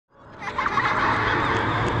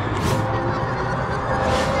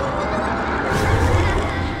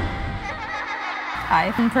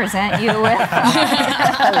wife and present you with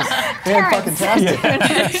Terrance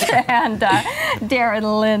Zdunich and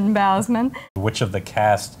Darren Lynn Bousman. Which of the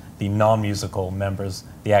cast, the non-musical members,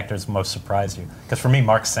 the actors most surprised you? Because for me,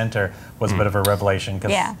 Mark Center was a bit of a revelation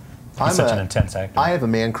because he's such an intense actor. I have a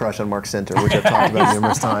man crush on Mark Center, which I've talked about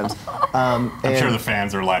numerous times. I'm sure the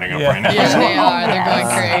fans are lighting up right now. Yeah, they are. They're going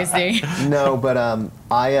crazy. No, but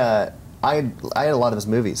I had a lot of his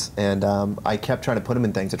movies, and I kept trying to put him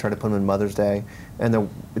in things. I tried to put him in Mother's Day, and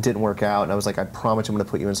it didn't work out. And I was like, I promise I'm going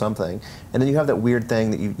to put you in something. And then you have that weird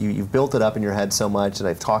thing that you've built it up in your head so much, and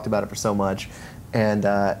I've talked about it for so much. And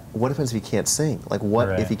what happens if he can't sing? Like,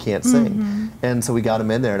 what if he can't sing? And so we got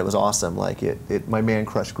him in there, and it was awesome. Like, my man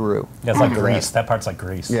crush grew. Yeah, it's like Grease. That part's like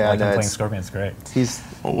Grease. Yeah, like him playing Scorpion's great.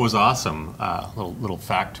 What was awesome, little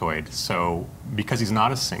factoid, so because he's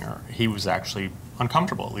not a singer, he was actually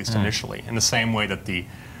uncomfortable, at least initially, in the same way that the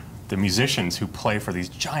musicians who play for these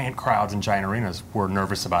giant crowds and giant arenas were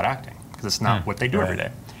nervous about acting, because it's not what they do every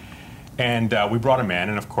day. And we brought him in,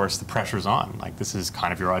 and of course the pressure's on. Like, this is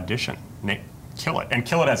kind of your audition. Kill it, and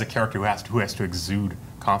kill it as a character who has to exude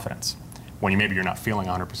confidence when maybe you're not feeling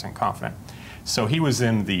 100% confident. So he was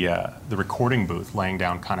in the recording booth laying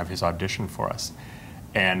down kind of his audition for us,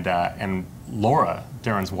 and Laura,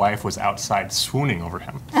 Darren's wife, was outside swooning over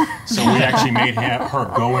him. So we actually made her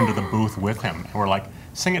go into the booth with him, and we're like,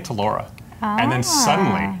 sing it to Laura. And then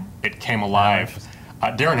suddenly it came alive.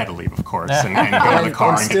 Darren had to leave, of course, and go to the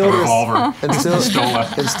car and get the revolver. And still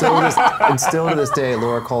to this day,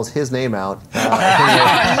 Laura calls his name out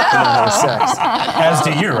when sex. As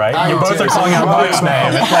do you, right? You both are calling out Mark's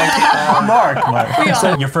name. It's like, Mark.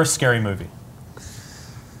 So your first scary movie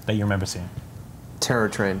that you remember seeing? Terror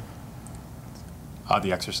Train.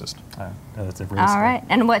 The Exorcist. That's a really All right.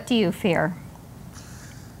 And what do you fear?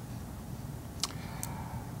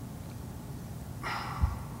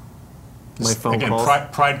 My phone Again, calls.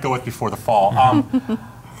 pride goeth before the fall.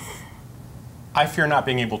 I fear not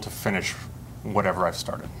being able to finish whatever I've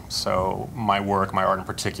started. So my work, my art in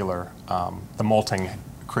particular, the molting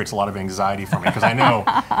creates a lot of anxiety for me because I know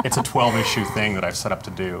it's a 12-issue thing that I've set up to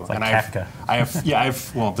do. It's like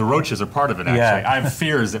Kafka. Well, the roaches are part of it, actually. Yeah. I have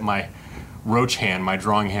fears that my roach hand, my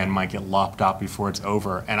drawing hand, might get lopped out before it's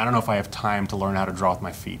over, and I don't know if I have time to learn how to draw with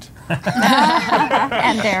my feet.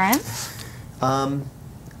 And Darren?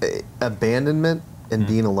 Abandonment and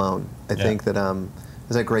being alone. I think that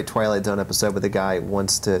there's that great Twilight Zone episode where the guy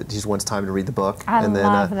just wants time to read the book. I and then,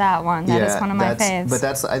 love that one. That is one of my faves. But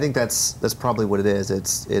I think that's probably what it is.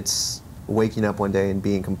 It's waking up one day and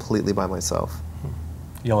being completely by myself.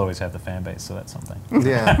 You'll always have the fan base, so that's something.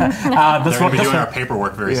 Yeah. They're going to be doing our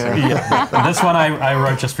paperwork very soon. This one I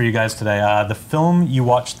wrote just for you guys today. The film you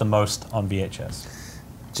watched the most on VHS.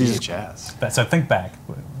 VHS. So think back.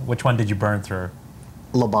 Which one did you burn through?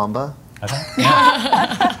 La Bamba.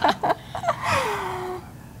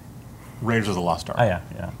 Raiders of the Lost Ark. Oh yeah,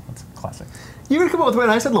 that's a classic. You were gonna come up with when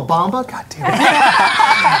I said La Bamba? God damn it.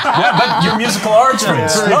 Yeah, but you're musical arts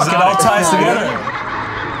roots. Look, it all ties together.